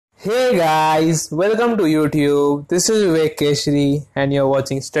Hey guys, welcome to YouTube. This is Vivek Keshri and you're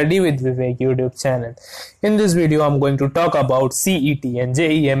watching Study with Vivek YouTube channel. In this video, I'm going to talk about CET and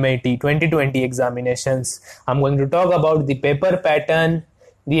JEMAT 2020 examinations. I'm going to talk about the paper pattern,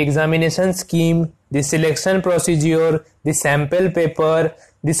 the examination scheme, the selection procedure, the sample paper,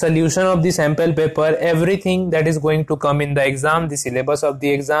 the solution of the sample paper, everything that is going to come in the exam, the syllabus of the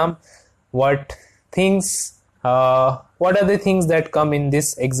exam, what are the things that come in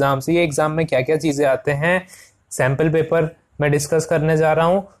this exam. So ये exam में क्या क्या चीजें आते हैं, sample paper मैं discuss करने जा रहा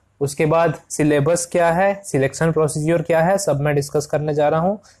हूँ, उसके बाद सिलेबस क्या है, सिलेक्शन प्रोसीजर क्या है, सब मैं डिस्कस करने जा रहा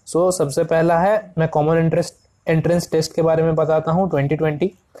हूँ. सो सबसे पहला है मैं कॉमन एंट्रेंस टेस्ट के बारे में बताता हूँ 2020.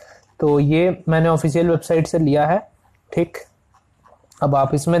 तो ये मैंने ऑफिशियल वेबसाइट से लिया है. ठीक, अब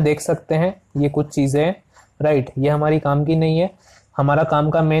आप इसमें देख सकते हैं ये कुछ चीजें, राइट. ये हमारी काम की नहीं है. हमारा काम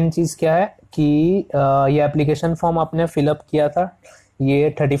का मेन चीज क्या है कि ये एप्लीकेशन फॉर्म आपने फिलअप किया था, ये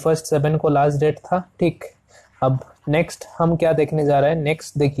 31/7 को लास्ट डेट था. ठीक, अब नेक्स्ट हम क्या देखने जा रहे हैं.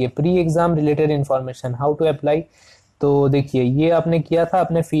 नेक्स्ट देखिए pre exam related information, how to apply. तो देखिए ये आपने किया था,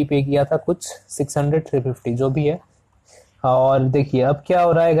 आपने फी पे किया था कुछ 600-350 जो भी है. और देखिए अब क्या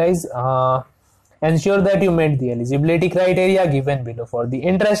हो रहा है guys, ensure that you met the eligibility criteria given below for the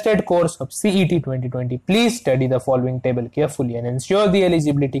interested course of CET 2020. Please study the following table carefully and ensure the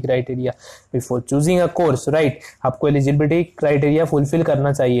eligibility criteria before choosing a course. Right, आपको eligibility criteria fulfill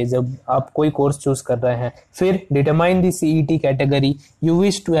करना चाहिए जब आप कोई course choose कर रहे हैं. फिर determine the CET category you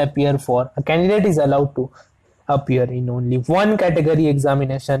wish to appear for. A candidate is allowed to appear in only one category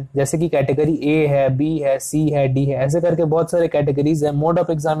examination. जैसे कि कैटेगरी ए है, बी है, सी है, डी है, ऐसे करके बहुत सारे कैटेगरीज है. Mode of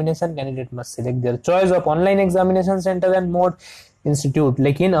examination candidate must select their choice of online examination centre and mode institute.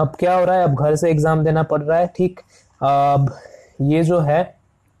 लेकिन अब क्या हो रहा है, अब घर से एग्जाम देना पड़ रहा है. ठीक, अब ये जो है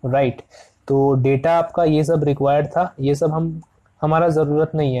राइट, तो डेटा आपका ये सब रिक्वायर्ड था, ये सब हमारा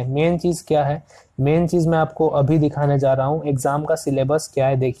जरूरत नहीं है. मेन चीज क्या है, मेन चीज मैं आपको अभी दिखाने जा रहा हूँ. एग्जाम का सिलेबस क्या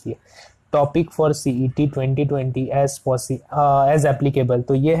है देखिए. Topic for CET 2020 as applicable,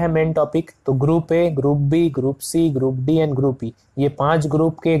 तो ये है मेन टॉपिक. तो group A, group B, group C, group D and group ई, ये 5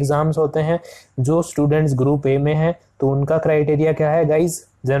 ग्रुप के एग्जाम्स होते हैं. जो स्टूडेंट्स ग्रुप ए में हैं तो उनका क्राइटेरिया क्या है गाइज,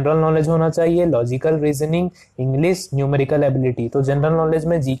 जनरल नॉलेज होना चाहिए, logical reasoning, English, numerical ability. तो जनरल नॉलेज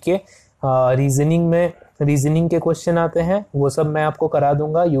में जीके, रीजनिंग के क्वेश्चन आते हैं, वो सब मैं आपको करा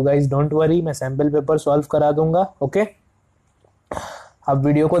दूंगा. यू गाइज डोंट वरी, मैं सैम्पल पेपर सॉल्व करा दूंगा. ओके, आप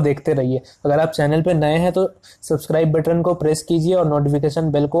वीडियो को देखते रहिए. अगर आप चैनल पे नए हैं तो सब्सक्राइब बटन को प्रेस कीजिए और नोटिफिकेशन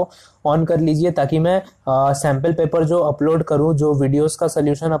बेल को ऑन कर लीजिए ताकि मैं सैम्पल पेपर जो अपलोड करूं, जो वीडियोस का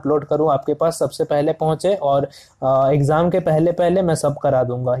सोल्यूशन अपलोड करूं, आपके पास सबसे पहले पहुंचे और एग्जाम के पहले मैं सब करा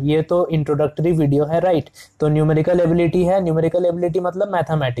दूंगा. ये तो इंट्रोडक्टरी वीडियो है, राइट. तो न्यूमेरिकल एबिलिटी है, न्यूमेरिकल एबिलिटी मतलब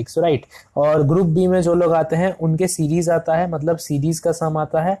मैथमेटिक्स, राइट. और ग्रुप बी में जो लोग आते हैं उनके सीरीज आता है, मतलब सीरीज का सम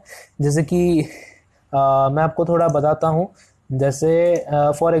आता है. जैसे कि मैं आपको थोड़ा बताता हूँ. जैसे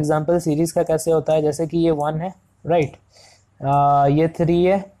फॉर एग्जांपल सीरीज का कैसे होता है, जैसे कि ये 1 है, राइट, ये 3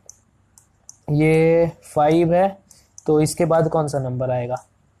 है, ये 5 है, तो इसके बाद कौन सा नंबर आएगा,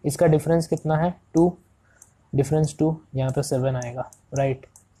 इसका डिफरेंस कितना है, 2, डिफरेंस 2, यहाँ पे 7 आएगा, राइट.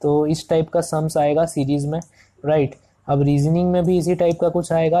 तो इस टाइप का सम्स आएगा सीरीज में, राइट. अब रीजनिंग में भी इसी टाइप का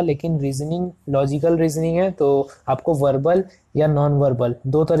कुछ आएगा, लेकिन रीजनिंग लॉजिकल रीजनिंग है तो आपको वर्बल या नॉन वर्बल,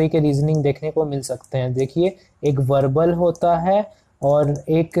 2 तरह के रीजनिंग देखने को मिल सकते हैं. देखिए एक वर्बल होता है और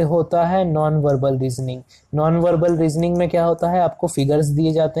एक होता है non verbal reasoning. Non verbal reasoning में क्या होता है, आपको फिगर्स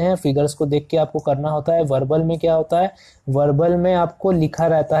दिए जाते हैं, फिगर्स को देख के आपको करना होता है. वर्बल में क्या होता है, वर्बल में आपको लिखा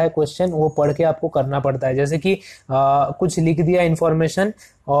रहता है क्वेश्चन, वो पढ़ के आपको करना पड़ता है. जैसे कि कुछ लिख दिया इंफॉर्मेशन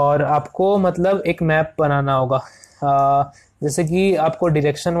और आपको मतलब एक मैप बनाना होगा. जैसे कि आपको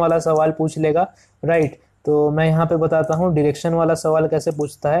डायरेक्शन वाला सवाल पूछ लेगा, राइट. तो मैं यहाँ पे बताता हूँ डायरेक्शन वाला सवाल कैसे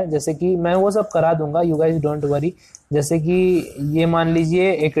पूछता है. जैसे कि मैं वो सब करा दूंगा, यू गाइस डोंट वरी. जैसे कि ये मान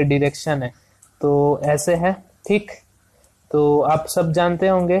लीजिए एक डायरेक्शन है, तो ऐसे है, ठीक. तो आप सब जानते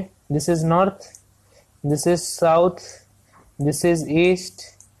होंगे, this is north, this is south, this is east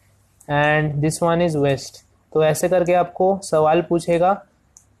and this one is waste. तो ऐसे करके आपको सवाल पूछेगा,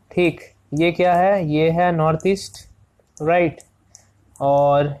 ठीक. ये क्या है, ये है नॉर्थ ईस्ट, राइट.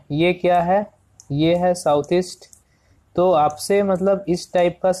 और ये क्या है, ये है साउथ ईस्ट. तो आपसे मतलब इस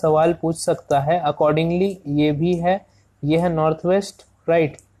टाइप का सवाल पूछ सकता है. अकॉर्डिंगली ये भी है, ये है नॉर्थ वेस्ट,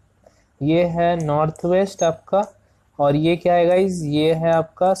 राइट. ये है नॉर्थ वेस्ट आपका, और ये क्या है गाइज, ये है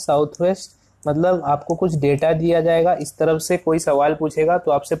आपका साउथ वेस्ट. मतलब आपको कुछ डेटा दिया जाएगा, इस तरफ से कोई सवाल पूछेगा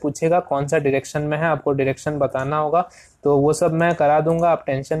तो आपसे पूछेगा कौन सा डायरेक्शन में है, आपको डायरेक्शन बताना होगा. तो वो सब मैं करा दूंगा, आप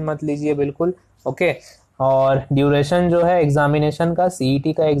टेंशन मत लीजिए बिल्कुल. ओके, और ड्यूरेशन जो है एग्जामिनेशन का,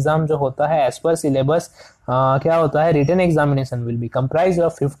 सीईटी का एग्जाम जो होता है एज पर सिलेबस क्या होता है, written examination will be comprise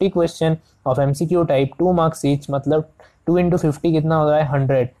of 50 question of MCQ type, 2 marks each, मतलब 2 इंटू 50 कितना हो रहा है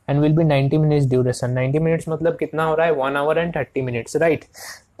 100, and will be 90 minutes duration. 90 minutes मतलब कितना हो रहा है 1 आवर एंड 30 मिनट्स, राइट।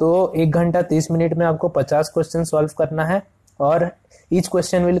 तो 1 घंटा 30 मिनट में आपको 50 क्वेश्चन सॉल्व करना है और each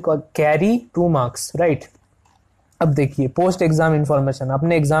question will carry 2 marks, right. अब देखिए पोस्ट एग्जाम इंफॉर्मेशन,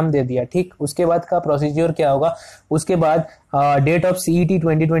 आपने एग्जाम दे दिया, ठीक। उसके बाद का प्रोसीजर क्या होगा, उसके बाद date of CET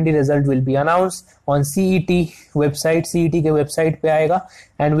 2020 result will be announce on CET website, CET के वेबसाइट पे आएगा,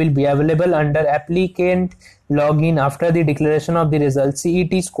 and will be available under applicant log in after the declaration of the result.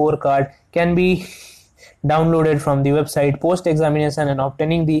 CET score card can be downloaded from the website post examination and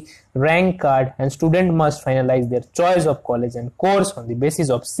obtaining the rank card, and student must finalize their choice of college and course on the basis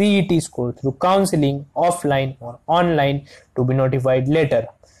of CET score through counseling offline or online to be notified later।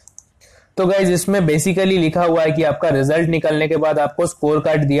 तो guys इसमें basically लिखा हुआ है कि आपका result निकलने के बाद आपको स्कोर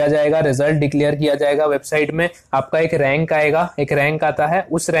कार्ड दिया जाएगा, रिजल्ट डिक्लेयर किया जाएगा वेबसाइट में, आपका एक रैंक आएगा, एक रैंक आता है,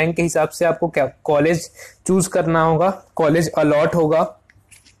 उस रैंक के हिसाब से आपको क्या कॉलेज चूज करना होगा, कॉलेज अलॉट होगा,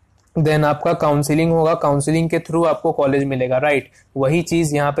 देन आपका काउंसलिंग होगा, काउंसलिंग के थ्रू आपको कॉलेज मिलेगा, राइट। वही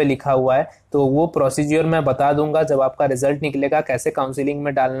चीज यहाँ पे लिखा हुआ है, तो वो प्रोसीजर मैं बता दूंगा जब आपका रिजल्ट निकलेगा, कैसे काउंसलिंग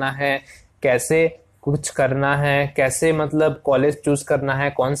में डालना है, कैसे कुछ करना है, कैसे मतलब कॉलेज चूज करना है,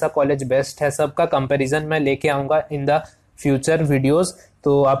 कौन सा कॉलेज बेस्ट है, सबका कंपैरिजन मैं लेके आऊंगा इन द फ्यूचर वीडियोस।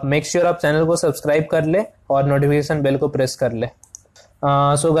 तो आप मेक श्योर आप चैनल को सब्सक्राइब कर ले और नोटिफिकेशन बेल को प्रेस कर ले।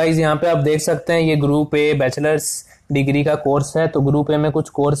 सो गाइज यहाँ पे आप देख सकते हैं ये ग्रुप ए बैचलर्स डिग्री का कोर्स है, तो ग्रुप ए में कुछ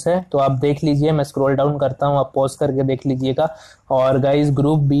कोर्स है तो आप देख लीजिए, मैं स्क्रॉल डाउन करता हूँ, आप पॉज करके देख लीजिएगा। और गाइज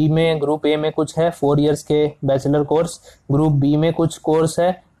ग्रुप ए में कुछ है 4 इयर्स के बैचलर कोर्स, ग्रुप बी में कुछ कोर्स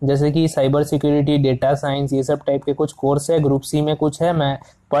है जैसे कि साइबर सिक्योरिटी, डेटा साइंस, ये सब टाइप के कुछ कोर्स है। ग्रुप सी में कुछ है, मैं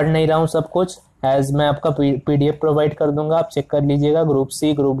पढ़ नहीं रहा हूँ सब कुछ, एज मैं आपका पीडीएफ प्रोवाइड कर दूंगा, आप चेक कर लीजिएगा। ग्रुप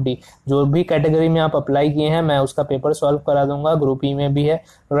सी, ग्रुप डी, जो भी कैटेगरी में आप अप्लाई किए हैं मैं उसका पेपर सॉल्व करा दूंगा, ग्रुप ई में भी है,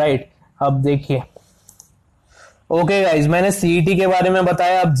 राइट। अब देखिए ओके गाइज, मैंने सीईटी के बारे में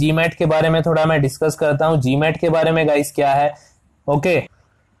बताया, अब जीमैट के बारे में थोड़ा मैं डिस्कस करता हूँ। जीमैट के बारे में गाइज क्या है, ओके।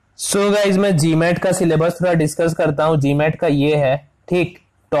 सो गाइज मैं जीमैट का सिलेबस थोड़ा डिस्कस करता हूँ। जीमैट का ये है, ठीक,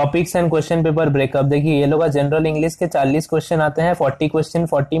 topics and question paper breakup. देखिए ये लोग जनरल इंग्लिश के 40 क्वेश्चन आते हैं, 40 क्वेश्चन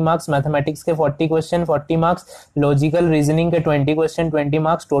 40 मार्क्स, मैथमेटिक्स के 40 क्वेश्चन 40 मार्क्स, लॉजिकल रीजनिंग के 20 क्वेश्चन 20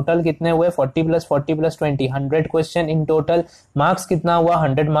 मार्क्स। टोटल कितने हुए 40 plus 40 plus 20, 100 question in total. Marks कितना हुआ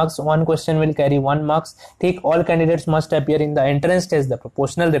 100 marks, 1 question will carry 1 marks, ठीक। All candidates must appear in the entrance test, the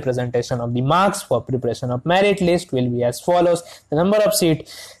proportional representation of the marks for preparation of merit list will be as follows, the number of seat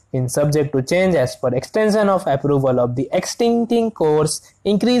in subject to change as per extension of approval of the existing course,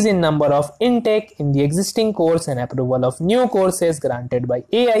 increase in number of intake in the existing course, and approval of new courses granted by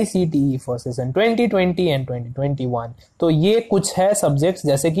AICTE for session 2020 and 2021। तो ये कुछ है subjects,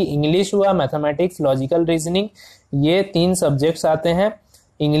 जैसे कि English हुआ, mathematics, logical reasoning, ये 3 subjects आते हैं।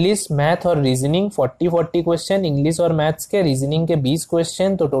 इंग्लिश, मैथ और रीजनिंग 40 क्वेश्चन, इंग्लिश और मैथ्स के, रीजनिंग के 20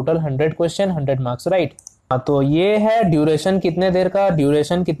 क्वेश्चन, तो टोटल 100 क्वेश्चन 100 मार्क्स, राइट। तो ये है ड्यूरेशन कितने देर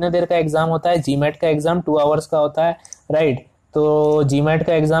का एग्जाम होता है। जीमैट का एग्जाम 2 आवर्स का होता है, राइट। तो जीमैट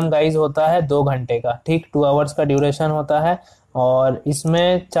का एग्जाम गाइज होता है 2 घंटे का, ठीक, 2 आवर्स का ड्यूरेशन होता है, और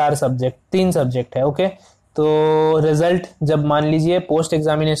इसमें 3 सब्जेक्ट है, ओके। तो रिजल्ट जब मान लीजिए पोस्ट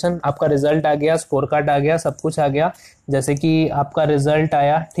एग्जामिनेशन आपका रिजल्ट आ गया, स्कोर कार्ड आ गया, सब कुछ आ गया, जैसे कि आपका रिजल्ट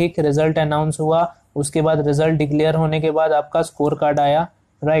आया, ठीक, रिजल्ट अनाउंस हुआ, उसके बाद रिजल्ट डिक्लेयर होने के बाद आपका स्कोर कार्ड आया,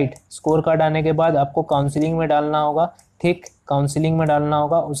 राइट। स्कोर कार्ड आने के बाद आपको काउंसलिंग में डालना होगा, ठीक, काउंसलिंग में डालना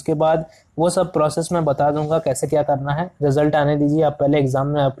होगा। उसके बाद वो सब प्रोसेस मैं बता दूंगा कैसे क्या करना है। रिजल्ट आने दीजिए, आप पहले एग्जाम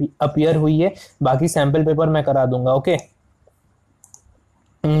में अपीयर हुई है, बाकी सैंपल पेपर मैं करा दूंगा, ओके।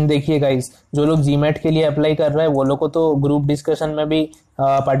 देखिए गाइस, जो लोग जीमैट के लिए अप्लाई कर रहे हैं वो लोग को तो ग्रुप डिस्कशन में भी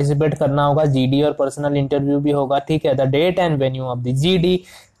पार्टिसिपेट करना होगा, जीडी और पर्सनल इंटरव्यू भी होगा, ठीक है। The date and venue of the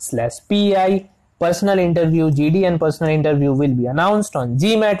GD/PI personal interview, GD and personal interview will be announced on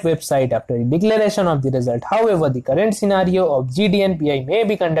GMAT website after the declaration of the result. However, the current scenario of GD and PI may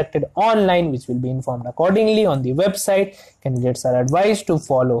be conducted online, which will be informed accordingly on the website. Candidates are advised to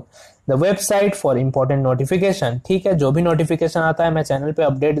follow the website for important notification। ठीक है, जो भी notification आता है मैं channel पे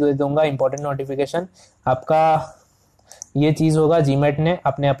update दे दूंगा। Important notification आपका ये चीज होगा, जीमैट ने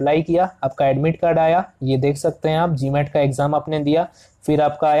आपने अप्लाई किया, आपका एडमिट कार्ड आया, ये देख सकते हैं आप, जीमैट का एग्जाम आपने दिया, फिर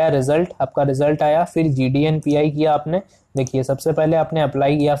आपका आया रिजल्ट, आपका रिजल्ट आया, फिर जीडी एंड पीआई किया आपने। देखिए सबसे पहले आपने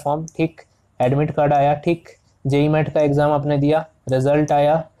अप्लाई किया फॉर्म, ठीक, एडमिट कार्ड आया, ठीक, जेईमेट का एग्जाम आपने दिया, रिजल्ट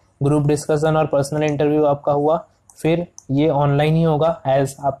आया, ग्रुप डिस्कशन और पर्सनल इंटरव्यू आपका हुआ, फिर ये ऑनलाइन ही होगा,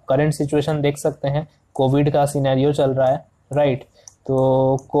 एज आप करंट सिचुएशन देख सकते हैं, कोविड का सिनेरियो चल रहा है, राइट।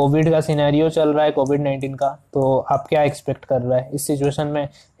 तो कोविड का सिनेरियो चल रहा है, कोविड-19 का, तो आप क्या एक्सपेक्ट कर रहा है इस सिचुएशन में?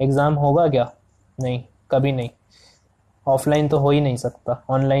 एग्ज़ाम होगा क्या? नहीं, कभी नहीं। ऑफलाइन तो हो ही नहीं सकता,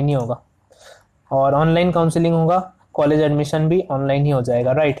 ऑनलाइन ही होगा। और ऑनलाइन काउंसलिंग होगा, कॉलेज एडमिशन भी ऑनलाइन ही हो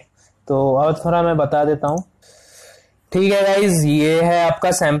जाएगा, राइट। तो और थोड़ा मैं बता देता हूँ। ठीक है गाइज, ये है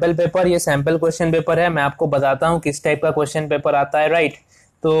आपका सैम्पल पेपर, ये सैम्पल क्वेश्चन पेपर है। मैं आपको बताता हूँ किस टाइप का क्वेश्चन पेपर आता है, राइट।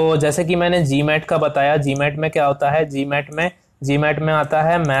 तो जैसे कि मैंने जीमैट का बताया, जीमैट में क्या होता है, जीमैट में आता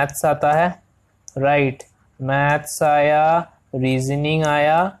है मैथ्स आता है, राइट। मैथ्स आया, रीजनिंग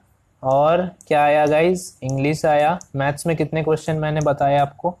आया, और क्या आया गाइज, इंग्लिश आया। मैथ्स में कितने क्वेश्चन मैंने बताया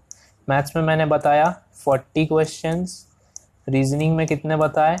आपको? मैथ्स में मैंने बताया 40 क्वेश्चंस, रीजनिंग में कितने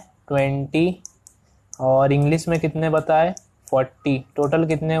बताए 20, और इंग्लिश में कितने बताए 40। टोटल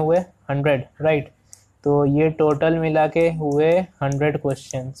कितने हुए 100, राइट। तो ये टोटल मिला के हुए 100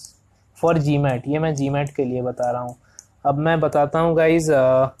 क्वेश्चंस फॉर जीमैट। ये मैं जीमैट के लिए बता रहा हूँ। अब मैं बताता हूँ गाइज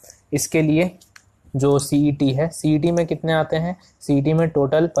इसके लिए जो सीईटी है, सीईटी में कितने आते हैं? सीईटी में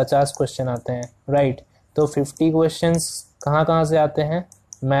टोटल 50 क्वेश्चन आते हैं, राइट। तो 50 क्वेश्चंस कहाँ कहाँ से आते हैं?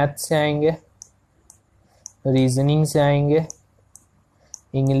 मैथ से आएंगे, रीजनिंग से आएंगे,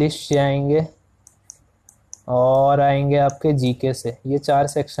 इंग्लिश से आएंगे, और आएंगे आपके जीके से। ये 4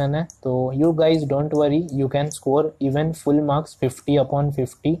 सेक्शन है। तो you guys don't worry, you can score even full marks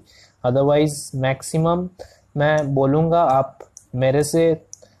 50/50। Otherwise maximum मैं बोलूँगा आप मेरे से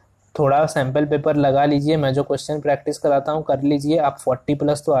थोड़ा सैम्पल पेपर लगा लीजिए, मैं जो क्वेश्चन प्रैक्टिस कराता हूँ कर लीजिए, आप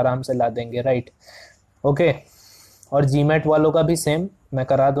 40+ तो आराम से ला देंगे, राइट। ओके। और जीमैट वालों का भी सेम मैं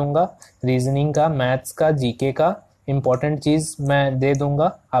करा दूंगा, रीजनिंग का, मैथ्स का, जीके का, इम्पोर्टेंट चीज़ मैं दे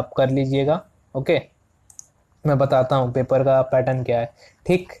दूंगा, आप कर लीजिएगा। ओके, मैं बताता हूँ पेपर का पैटर्न क्या है,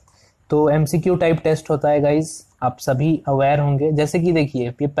 ठीक। तो एमसीक्यू टाइप टेस्ट होता है गाइज, आप सभी अवेयर होंगे। जैसे कि देखिए,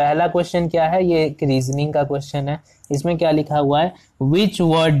 ये पहला क्वेश्चन क्या है, ये एक रीजनिंग का क्वेश्चन है। इसमें क्या लिखा हुआ है, which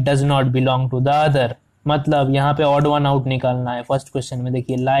word does not belong to the other. मतलब यहाँ पे ऑड वन आउट निकालना है। फर्स्ट क्वेश्चन में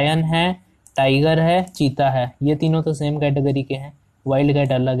देखिए, लायन है, टाइगर है, चीता है, ये तीनों तो सेम कैटेगरी के हैं, वाइल्ड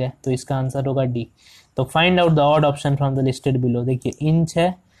कैट अलग है, तो इसका आंसर होगा डी। तो find out the odd option from the listed below. देखिए, इंच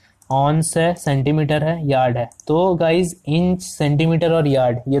है, ऑन्स है, सेंटीमीटर है, यार्ड है। तो गाइज इंच, सेंटीमीटर और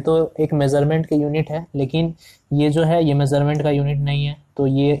यार्ड ये तो एक मेजरमेंट के यूनिट है, लेकिन ये जो है ये मेजरमेंट का यूनिट नहीं है, तो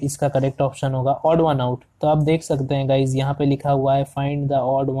ये इसका करेक्ट ऑप्शन होगा ऑड वन आउट। तो आप देख सकते हैं गाइज, यहाँ पे लिखा हुआ है find the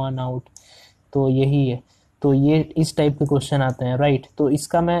odd one out, तो यही है। तो ये इस टाइप के क्वेश्चन आते हैं, राइट। तो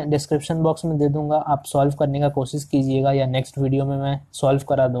इसका मैं डिस्क्रिप्शन बॉक्स में दे दूंगा, आप सॉल्व करने का कोशिश कीजिएगा, या नेक्स्ट वीडियो में मैं सॉल्व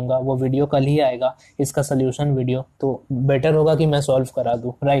करा दूंगा। वो वीडियो कल ही आएगा, इसका सोल्यूशन वीडियो, तो बेटर होगा कि मैं सॉल्व करा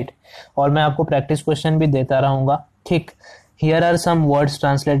दूं, राइट। और मैं आपको प्रैक्टिस क्वेश्चन भी देता रहूंगा, ठीक। Here are some words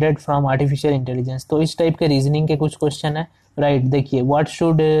translated from artificial intelligence. तो इस टाइप के रीजनिंग के कुछ क्वेश्चन है, राइट। देखिए, व्हाट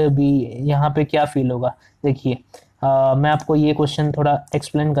शुड बी, यहाँ पे क्या फील होगा। देखिए, मैं आपको ये क्वेश्चन थोड़ा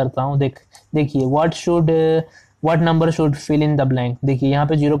एक्सप्लेन करता हूँ। देखिए, what number should fill in the blank. देखिए, यहाँ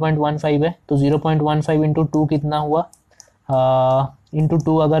पे 0.15 है, तो 0.15 इंटू 2 कितना हुआ, इंटू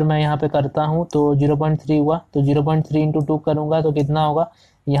 2 अगर मैं यहाँ पे करता हूँ तो 0.3 हुआ, तो 0.3 इंटू 2 करूँगा तो कितना होगा,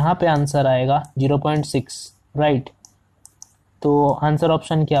 यहाँ पे आंसर आएगा 0.6, राइट। तो आंसर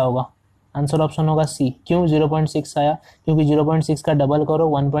ऑप्शन क्या होगा, आंसर ऑप्शन होगा सी। क्यों 0.6 आया, क्योंकि 0.6 का डबल करो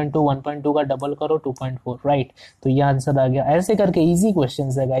 1.2, 1.2 का डबल करो 2.4, राइट। तो ये आंसर आ गया। ऐसे करके इजी क्वेश्चन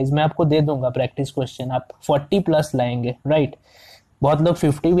है गाइज, मैं आपको दे दूंगा प्रैक्टिस क्वेश्चन, आप 40+ लाएंगे, राइट। बहुत लोग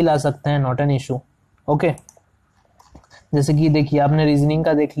 50 भी ला सकते हैं, नॉट एन इशू। ओके, जैसे कि देखिए, आपने रीजनिंग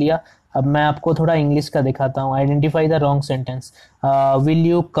का देख लिया, अब मैं आपको थोड़ा इंग्लिश का दिखाता हूँ। Identify the wrong sentence. Will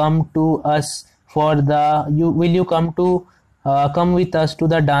you come to us for the you will you come with us to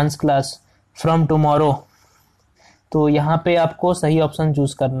the dance class from tomorrow. तो यहाँ पे आपको सही ऑप्शन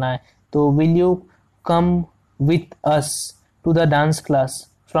चूज करना है। तो will you come with us to the dance class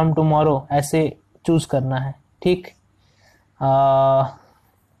from tomorrow, ऐसे choose करना है, ठीक।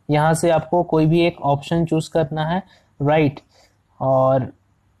 यहाँ से आपको कोई भी एक ऑप्शन चूज करना है, राइट। और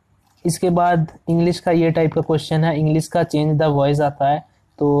इसके बाद इंग्लिश का ये टाइप का क्वेश्चन है, इंग्लिश का चेंज द वॉइस आता है।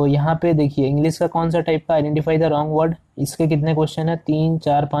 तो यहाँ पे देखिए, इंग्लिश का कौन सा टाइप का, आइडेंटिफाई द रॉन्ग वर्ड। इसके कितने क्वेश्चन है, 3,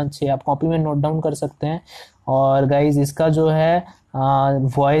 4, 5, 6, आप कॉपी में नोट डाउन कर सकते हैं। और गाइज इसका जो है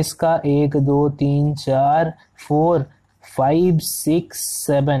वॉइस का 1, 2, 3, 4, 4, 5, 6,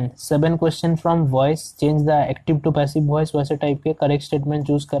 7 question from voice, change the active to passive voice, वैसे टाइप के करेक्ट स्टेटमेंट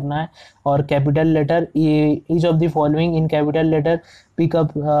चूज करना है। और capital letter, each of the following in capital letter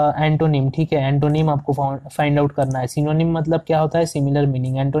pickup antonym, ठीक है। एंटोनिम आपको फाइंड आउट करना है। सिनोनिम मतलब क्या होता है, सिमिलर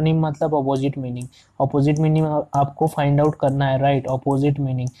मीनिंग। एंटोनिम मतलब अपोजिट मीनिंग, अपोजिट मीनिंग आपको फाइंड आउट करना है, राइट। अपोजिट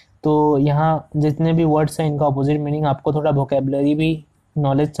मीनिंग, तो यहाँ जितने भी वर्ड्स हैं इनका अपोजिट मीनिंग, आपको थोड़ा वोकेबलरी भी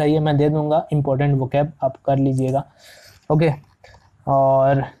नॉलेज चाहिए, मैं दे दूंगा, इंपॉर्टेंट वोकेब आप कर लीजिएगा, ओके।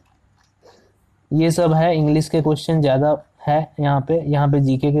 और ये सब है, इंग्लिश के क्वेश्चन ज़्यादा है यहाँ पे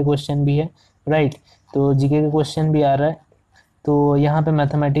जीके के क्वेश्चन भी है, राइट। तो जीके के क्वेश्चन भी आ रहा है, तो यहाँ पे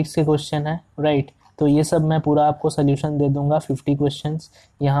मैथमेटिक्स के क्वेश्चन है, राइट। तो ये सब मैं पूरा आपको सोल्यूशन दे दूंगा, 50 क्वेश्चंस।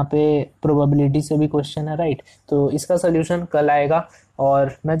 यहाँ पे प्रोबेबिलिटी से भी क्वेश्चन है, राइट। तो इसका सोल्यूशन कल आएगा।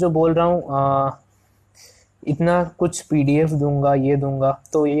 और मैं जो बोल रहा हूँ इतना कुछ पीडीएफ दूंगा, ये दूंगा,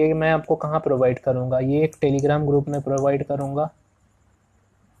 तो ये मैं आपको कहाँ प्रोवाइड करूँगा? ये एक टेलीग्राम ग्रुप में प्रोवाइड करूँगा,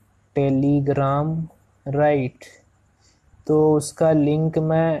 टेलीग्राम, राइट। तो उसका लिंक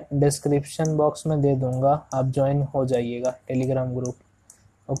मैं डिस्क्रिप्शन बॉक्स में दे दूंगा, आप ज्वाइन हो जाइएगा Telegram group,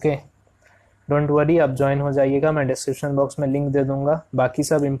 okay. Don't worry, आप ज्वाइन हो जाइएगा, मैं डिस्क्रिप्शन बॉक्स में लिंक दे दूंगा। बाकी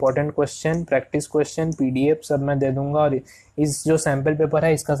सब important question, practice question, PDF सब मैं दे दूंगा। और इस जो सैम्पल पेपर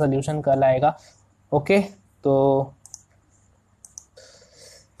है इसका सोल्यूशन कल आएगा, ओके। तो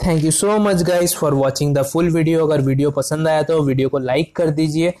thank you so much guys for watching the full video. अगर वीडियो पसंद आया तो वीडियो को लाइक कर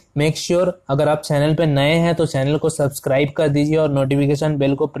दीजिए। मेक श्योर अगर आप चैनल पे नए हैं तो चैनल को सब्सक्राइब कर दीजिए और नोटिफिकेशन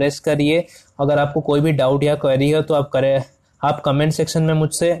बेल को प्रेस करिए। अगर आपको कोई भी डाउट या क्वेरी हो तो आप कमेंट सेक्शन में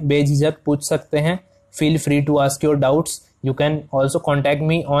मुझसे बेझिझक पूछ सकते हैं। Feel free to ask your doubts. You can also contact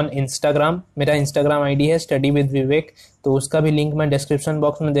me on Instagram. मेरा इंस्टाग्राम आईडी है स्टडी विद विवेक, तो उसका भी लिंक मैं डिस्क्रिप्शन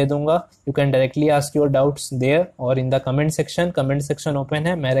बॉक्स में दे दूंगा। You can directly ask your doubts there और in the comment section open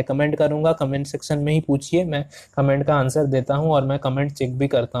है, मैं रेकमेंड करूंगा कमेंट सेक्शन में ही पूछिए, मैं कमेंट का आंसर देता हूं और मैं कमेंट चेक भी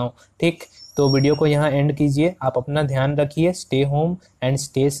करता हूं, ठीक। तो वीडियो को यहाँ एंड कीजिए, आप अपना ध्यान रखिए, stay home and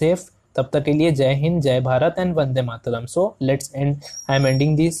stay safe. तब तक के लिए जय हिंद, जय Bharat and Vande Mataram. So let's end, I am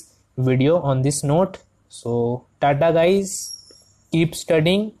ending this video on this note. So tata guys, keep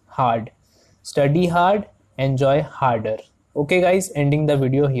studying hard, study hard, enjoy harder. Okay guys, ending the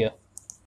video here.